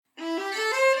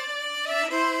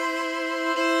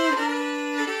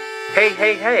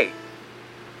Hey.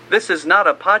 This is not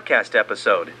a podcast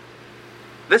episode.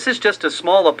 This is just a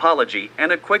small apology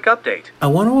and a quick update. I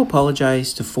want to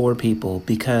apologize to 4 people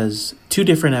because 2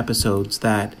 different episodes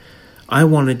that I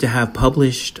wanted to have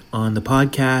published on the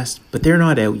podcast, but they're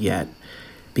not out yet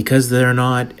because they're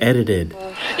not edited.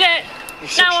 Yeah,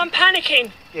 now I'm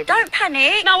panicking. Don't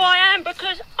panic. No, I am,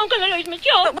 because I'm going to lose my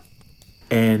job.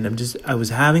 And I was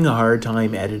having a hard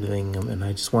time editing them, and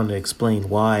I just wanted to explain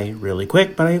why really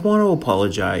quick, but I want to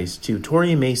apologize to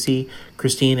Tori and Macy,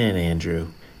 Christina and Andrew.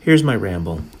 Here's my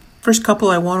ramble. First couple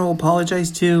I want to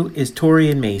apologize to is Tori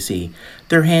and Macy.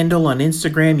 Their handle on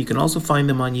Instagram, you can also find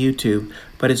them on YouTube,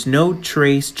 but it's No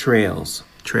Trace Trails.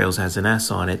 Trails has an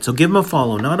S on it, so give them a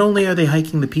follow. Not only are they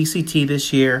hiking the PCT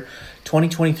this year,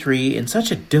 2023, in such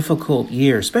a difficult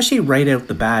year, especially right out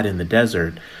the bat in the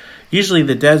desert. Usually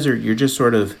the desert, you're just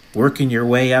sort of working your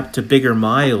way up to bigger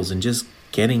miles and just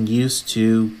getting used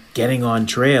to getting on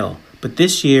trail. But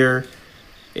this year,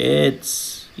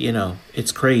 it's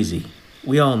crazy.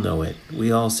 We all know it.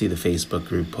 We all see the Facebook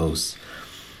group posts.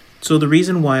 So the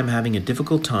reason why I'm having a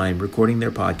difficult time recording their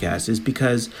podcast is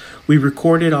because we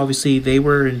recorded, obviously, they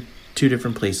were in 2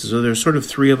 different places. So there's sort of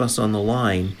 3 of us on the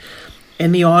line.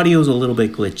 And the audio is a little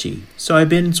bit glitchy. So I've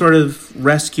been sort of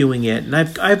rescuing it, and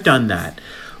I've done that.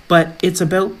 But it's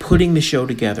about putting the show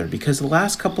together, because the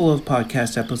last couple of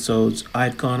podcast episodes,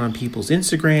 I've gone on people's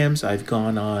Instagrams, I've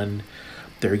gone on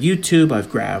their YouTube, I've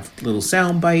grabbed little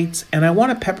sound bites, and I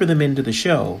want to pepper them into the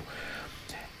show.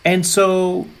 And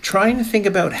so trying to think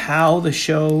about how the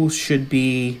show should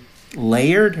be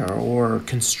layered or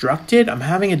constructed, I'm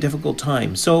having a difficult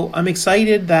time. So I'm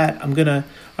excited that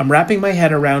I'm wrapping my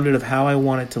head around it of how I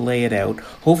want it to lay it out.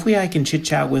 Hopefully I can chit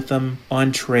chat with them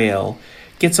on trail,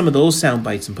 get some of those sound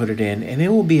bites and put it in, and it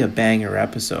will be a banger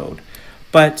episode.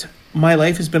 But my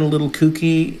life has been a little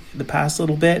kooky the past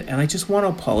little bit, and I just want to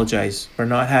apologize for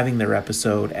not having their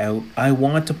episode out. I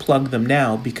want to plug them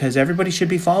now because everybody should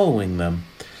be following them.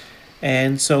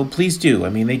 And so please do. I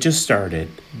mean, they just started.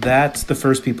 That's the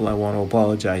first people I want to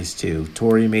apologize to.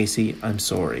 Tori, Macy, I'm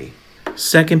sorry.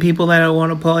 Second people that I want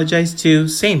to apologize to,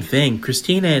 same thing,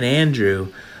 Christina and Andrew.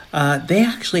 They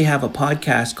actually have a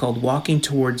podcast called Walking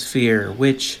Towards Fear,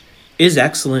 which is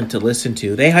excellent to listen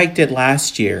to. They hiked it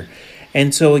last year.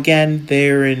 And so again,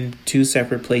 they're in 2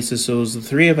 separate places. So it was the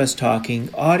 3 of us talking.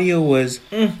 Audio was,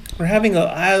 the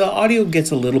audio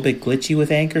gets a little bit glitchy with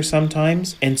Anchor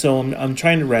sometimes. And so I'm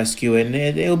trying to rescue it, and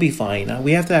it'll be fine.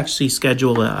 We have to actually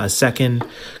schedule a second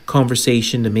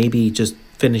conversation to maybe just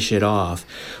finish it off.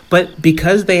 But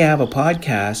because they have a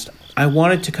podcast, I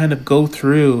wanted to kind of go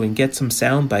through and get some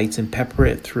sound bites and pepper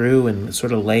it through and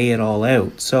sort of lay it all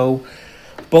out. So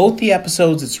both the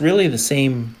episodes, it's really the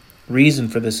same reason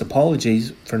for this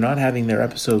apologies for not having their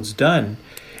episodes done.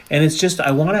 And it's just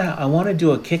I want to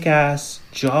do a kick-ass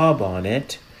job on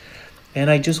it. And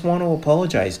I just want to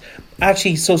apologize.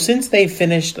 Actually, so since they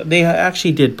finished, they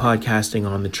actually did podcasting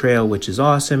on the trail, which is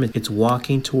awesome. It's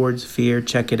Walking Towards Fear.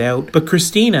 Check it out. But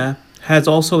Christina has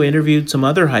also interviewed some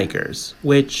other hikers,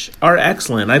 which are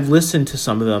excellent. I've listened to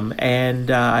some of them, and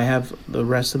I have the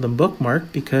rest of them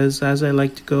bookmarked because as I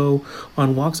like to go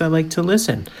on walks, I like to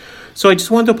listen. So I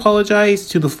just wanted to apologize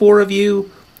to the 4 of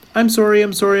you. I'm sorry.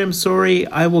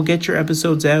 I will get your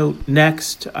episodes out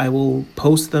next. I will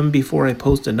post them before I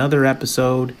post another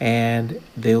episode, and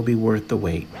they'll be worth the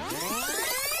wait.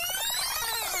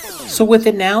 So with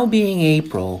it now being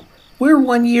April, we're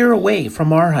 1 year away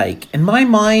from our hike, and my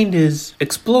mind is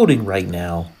exploding right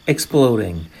now.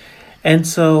 And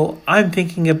so I'm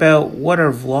thinking about what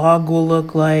our vlog will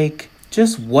look like,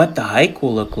 just what the hike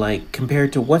will look like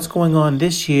compared to what's going on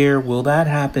this year. Will that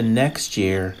happen next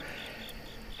year?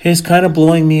 It's kind of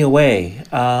blowing me away.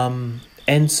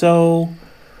 And so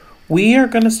we are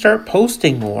going to start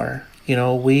posting more. Me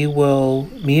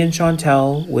and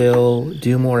Chantel will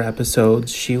do more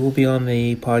episodes. She will be on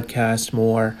the podcast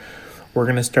more. We're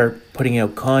going to start putting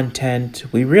out content.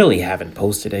 We really haven't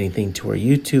posted anything to our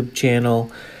YouTube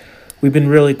channel. We've been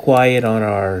really quiet on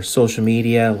our social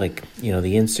media, like, the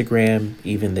Instagram,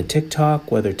 even the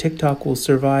TikTok, whether TikTok will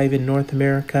survive in North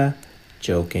America.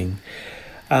 Joking.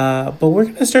 But we're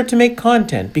going to start to make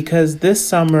content because this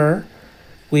summer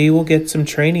we will get some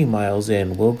training miles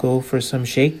in. We'll go for some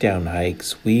shakedown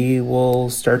hikes. We will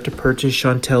start to purchase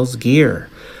Chantel's gear.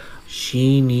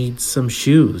 She needs some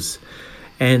shoes.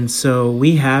 And so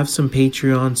we have some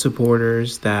Patreon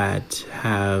supporters that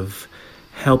have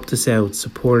helped us out,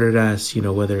 supported us,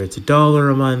 whether it's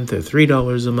 $1 a month or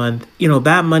 $3 a month.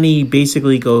 That money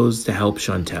basically goes to help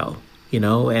Chantel,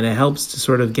 and it helps to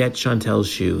sort of get Chantel's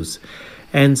shoes.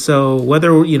 And so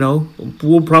whether,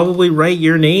 we'll probably write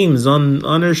your names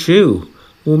on her shoe.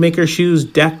 We'll make our shoes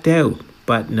decked out.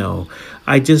 But no,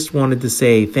 I just wanted to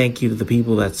say thank you to the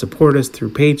people that support us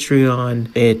through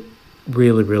Patreon. It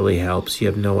really, really helps. You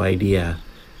have no idea.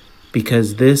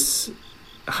 Because this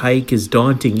hike is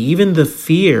daunting. Even the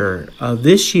fear of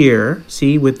this year,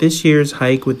 see, with this year's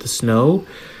hike with the snow,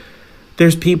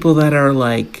 there's people that are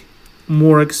like,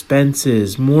 more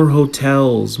expenses, more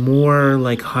hotels, more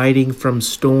like hiding from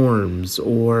storms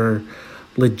or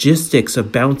logistics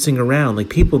of bouncing around. Like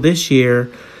people this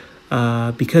year,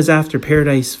 because after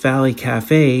Paradise Valley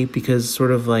Cafe, because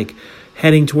sort of like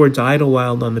heading towards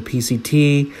Idlewild on the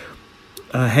PCT,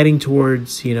 heading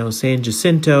towards, San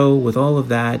Jacinto with all of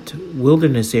that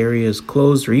wilderness areas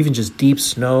closed or even just deep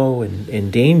snow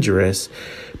and dangerous,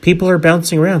 people are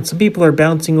bouncing around. Some people are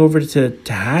bouncing over to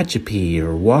Tehachapi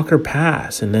or Walker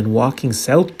Pass and then walking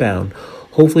southbound,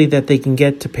 hopefully that they can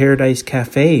get to Paradise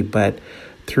Cafe. But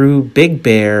through Big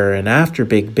Bear and after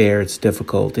Big Bear, it's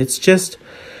difficult. It's just,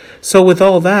 so with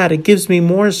all that, it gives me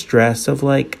more stress of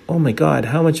like, oh my God,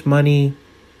 how much money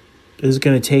is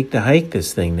going to take to hike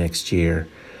this thing next year?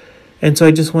 And so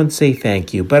I just want to say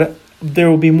thank you. But there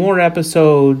will be more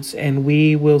episodes and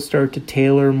we will start to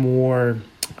tailor more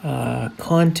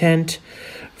content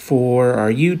for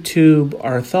our YouTube,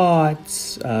 our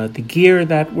thoughts, the gear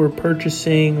that we're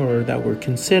purchasing or that we're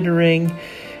considering.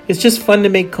 It's just fun to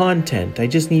make content. I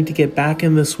just need to get back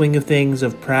in the swing of things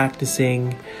of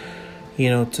practicing,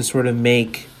 to sort of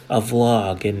make a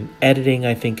vlog. And editing,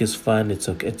 I think, is fun. It's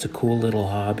a cool little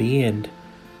hobby and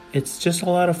it's just a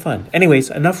lot of fun.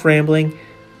 Anyways, enough rambling.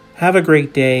 Have a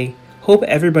great day. Hope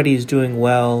everybody is doing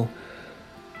well.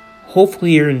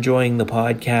 Hopefully you're enjoying the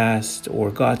podcast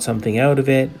or got something out of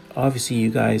it. Obviously you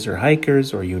guys are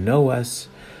hikers or you know us.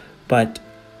 But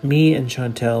me and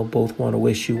Chantel both want to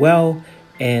wish you well.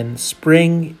 And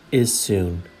spring is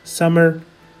soon. Summer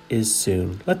is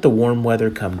soon. Let the warm weather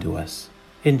come to us.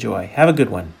 Enjoy. Have a good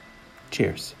one.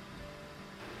 Cheers.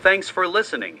 Thanks for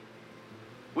listening.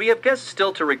 We have guests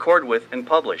still to record with and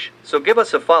publish, so give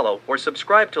us a follow or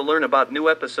subscribe to learn about new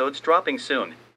episodes dropping soon.